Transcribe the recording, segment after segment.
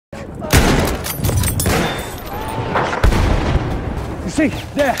You see,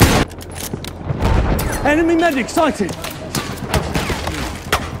 there. Enemy medic sighted.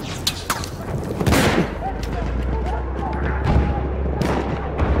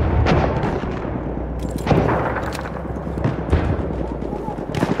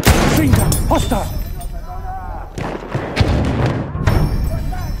 Machine gun, hostile.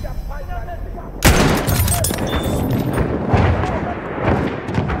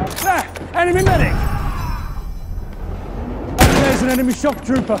 There, enemy medic. There's an enemy shock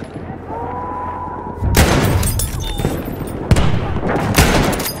trooper.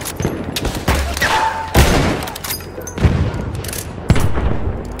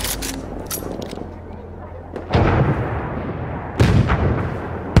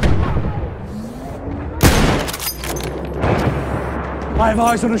 I have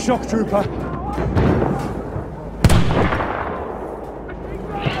eyes on a shock trooper.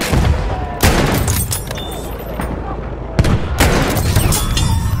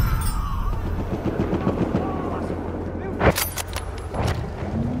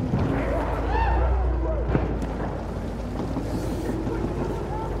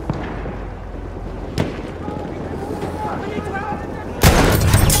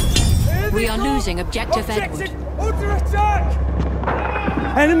 We are losing objective Edward. Under attack!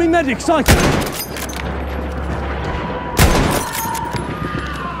 Enemy medic sighted!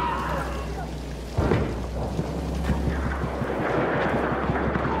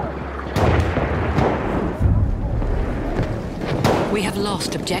 We have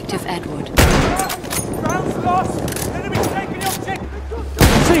lost objective Edward. Ground's lost! Enemy's taking the objective!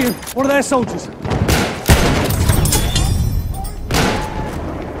 See him! One of their soldiers!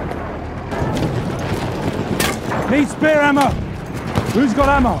 Need spare ammo! Who's got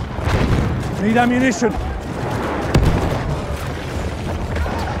ammo? Need ammunition.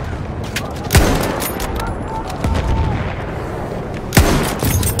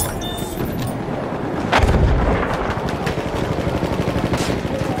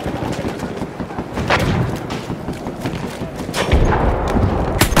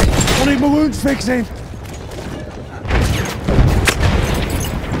 I need my wounds fixing.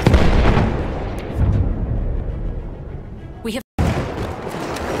 We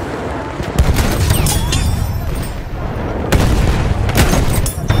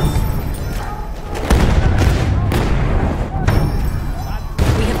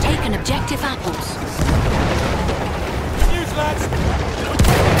have taken objective apples. News, lads!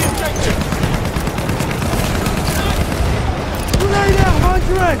 Grenade out, mind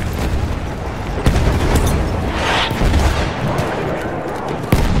your head!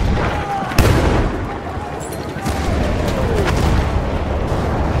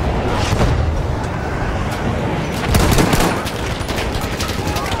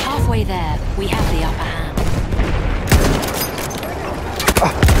 Halfway there, we have the upper hand.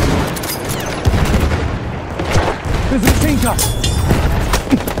 There's a machine gun!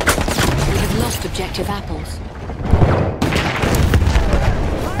 We have lost objective apples.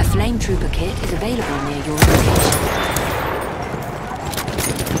 A flame trooper kit is available near your location.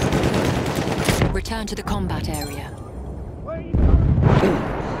 Return to the combat area.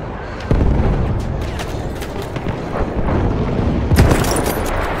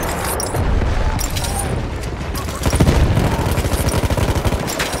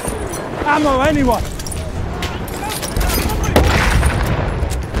 Ammo, anyone!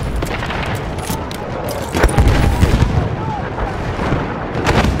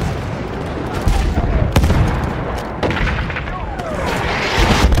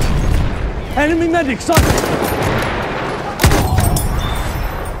 Enemy medic, sighted!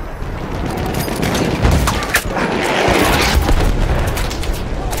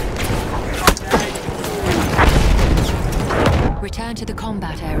 Return to the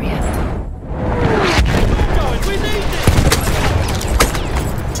combat area. We need it!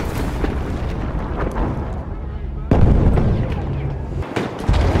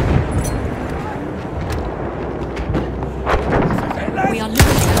 We are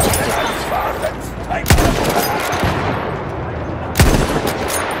losing objective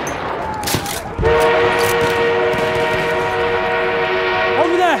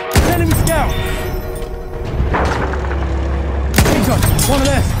Over there! Enemy scout! One of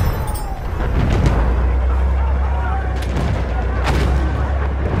this!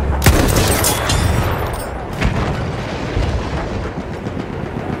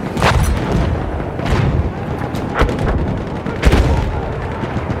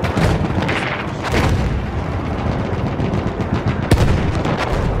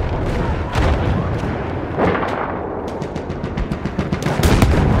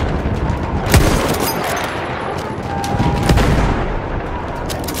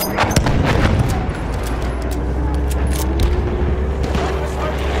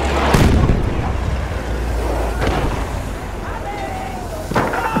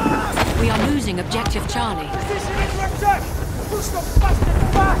 We are losing objective Charlie. Position into attack! Push the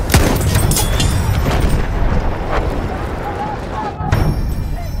bastards back!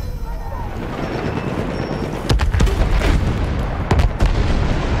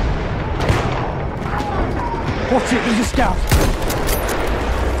 Watch it, there's a scout.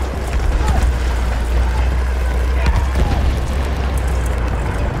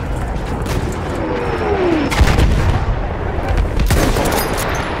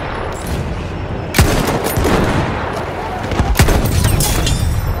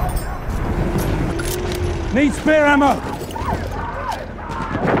 Need spare ammo.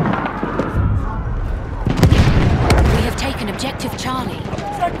 We have taken objective Charlie.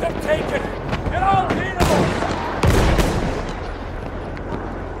 Objective taken. Get all healable.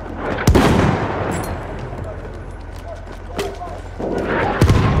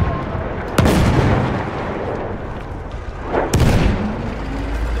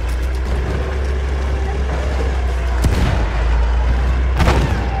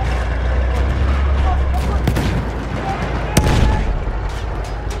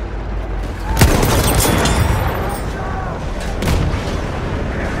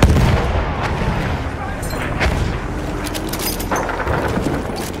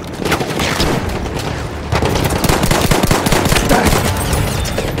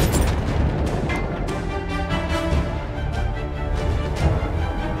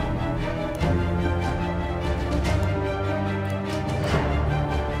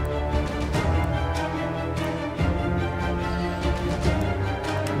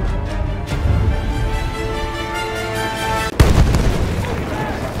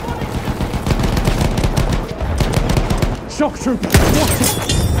 Shock trooper, watch it!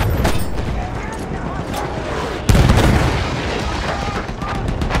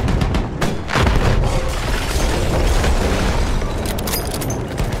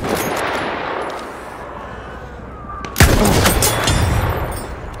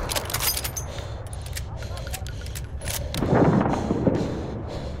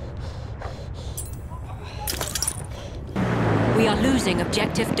 We are losing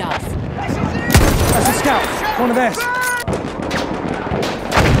objective Duff. That's a scout, one of theirs.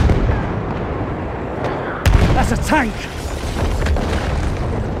 That's a tank!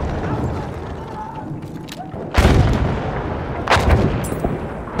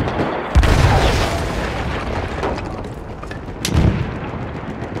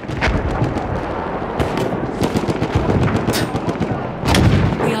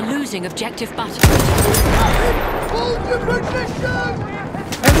 We are losing objective Butter. Hold your position!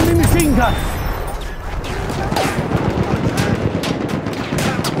 Enemy machine gun!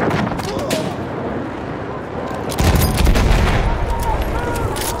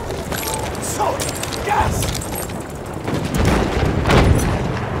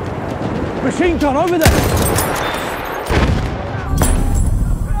 Machine gun over there!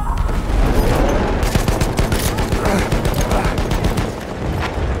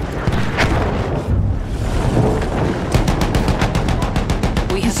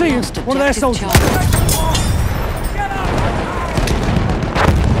 We have See lost one of their soldiers. Charlie.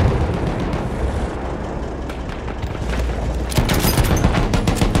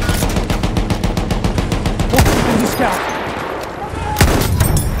 There's a scout.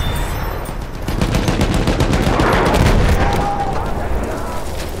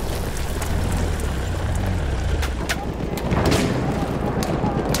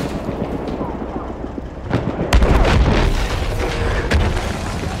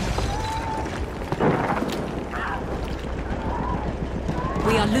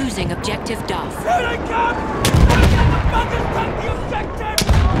 We are losing objective Duff. Here they come! Take the objective!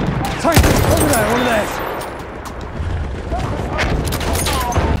 Tank! Over there, one of theirs!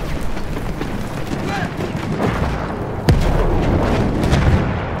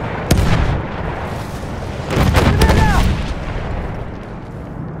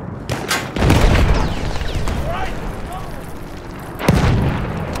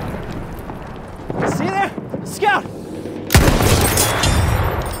 See there? Scout!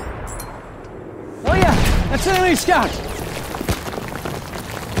 Oh yeah, that's an enemy scout!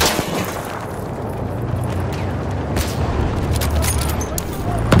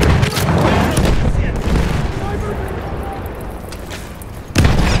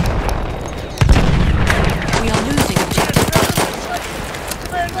 We are losing objective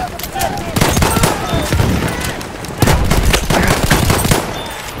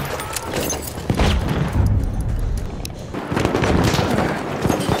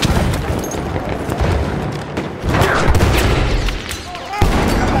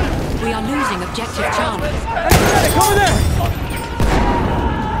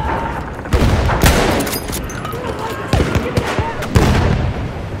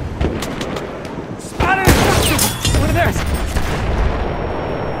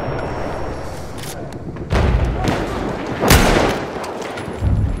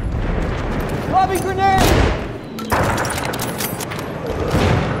Lobbing grenade!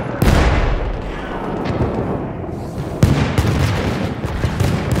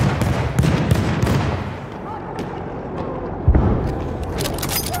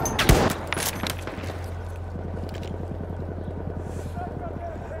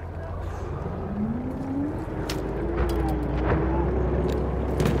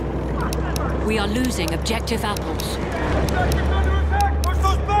 We are losing objective apples.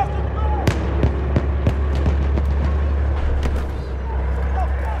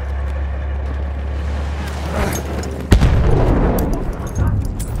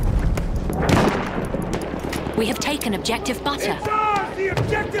 We have taken objective butter. It's ours! The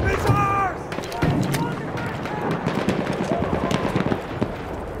objective is ours!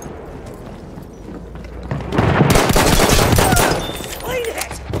 Clean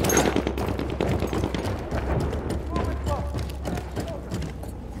it!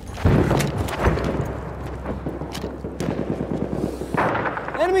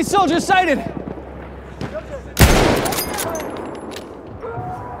 Enemy soldier sighted!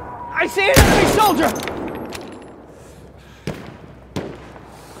 I see an enemy soldier!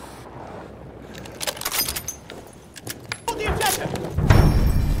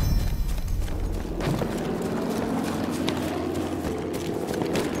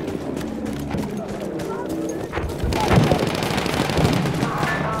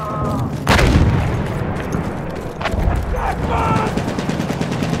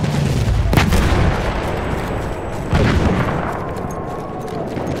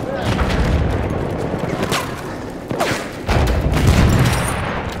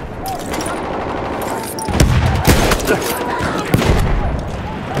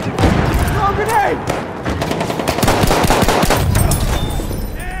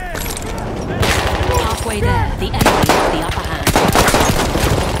 Halfway there, the enemy has the upper hand.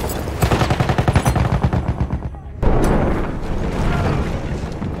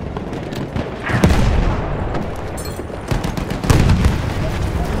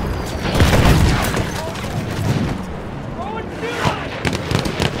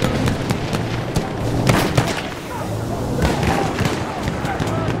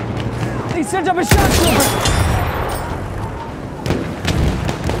 He sent up a shock trooper!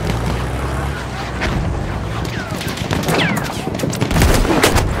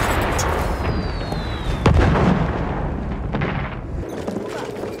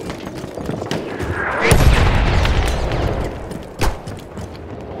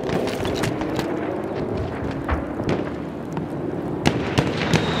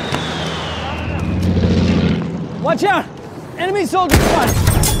 Watch out! Enemy soldier front!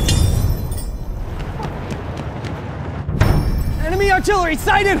 Enemy artillery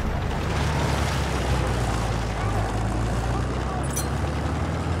sighted!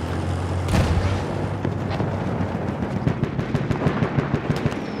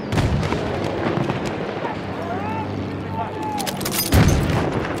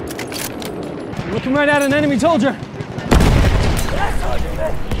 Looking right at an enemy soldier!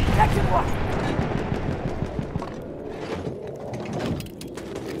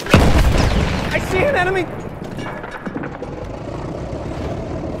 I see an enemy!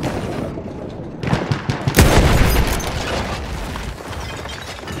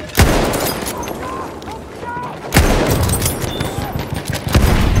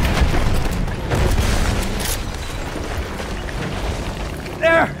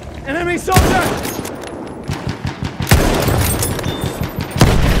 There! An enemy soldier!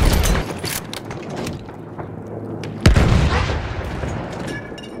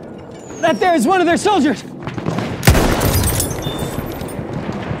 That there is one of their soldiers!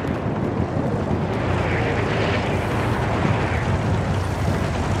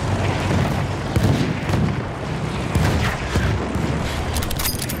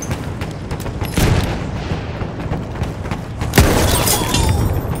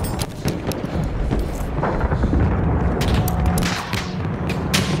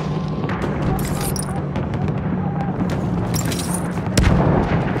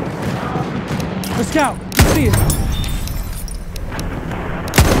 The scout, you see it.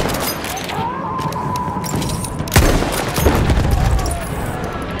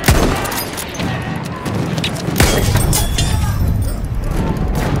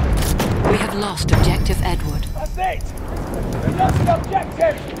 We have lost objective Edward. That's it!